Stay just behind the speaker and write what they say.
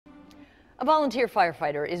A volunteer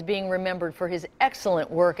firefighter is being remembered for his excellent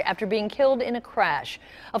work after being killed in a crash.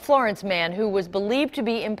 A Florence man who was believed to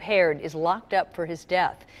be impaired is locked up for his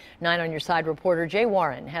death. 9 on Your Side reporter Jay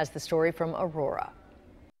Warren has the story from Aurora.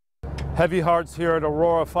 Heavy hearts here at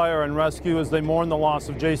Aurora Fire and Rescue as they mourn the loss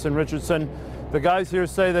of Jason Richardson. The guys here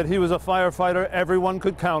say that he was a firefighter everyone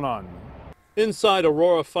could count on. Inside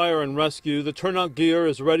Aurora Fire and Rescue, the turnout gear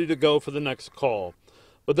is ready to go for the next call.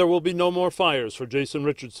 But there will be no more fires for Jason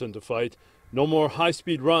Richardson to fight, no more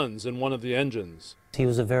high-speed runs in one of the engines. He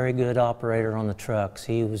was a very good operator on the trucks.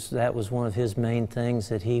 That was one of his main things,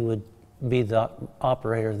 that he would be the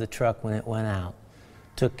operator of the truck when it went out.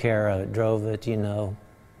 Took care of it, drove it, you know,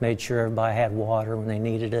 made sure everybody had water when they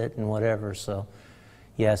needed it and whatever. So,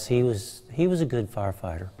 yes, he was a good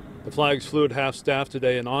firefighter. The flags flew at half-staff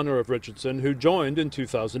today in honor of Richardson, who joined in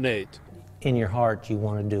 2008. In your heart, you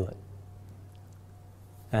want to do it.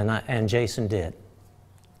 And Jason did.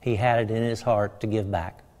 He had it in his heart to give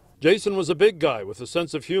back. Jason was a big guy with a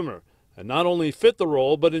sense of humor, and not only fit the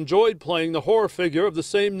role, but enjoyed playing the horror figure of the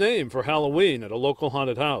same name for Halloween at a local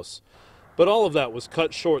haunted house. But all of that was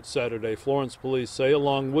cut short Saturday, Florence police say,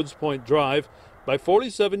 along Woods Point Drive by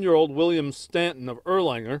 47-year-old William Stanton of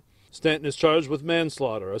Erlanger. Stanton is charged with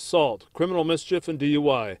manslaughter, assault, criminal mischief, and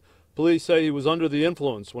DUI. Police say he was under the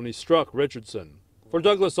influence when he struck Richardson. For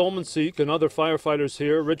Douglas Olmanseek and other firefighters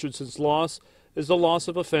here, Richardson's loss is the loss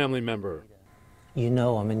of a family member. You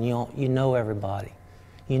know them, and you know everybody.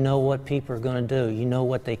 You know what people are going to do. You know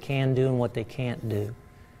what they can do and what they can't do.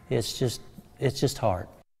 It's just hard.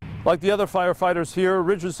 Like the other firefighters here,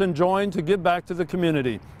 Richardson joined to give back to the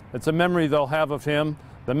community. It's a memory they'll have of him,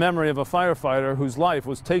 the memory of a firefighter whose life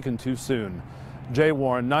was taken too soon. Jay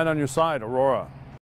Warren, 9 on Your Side, Aurora.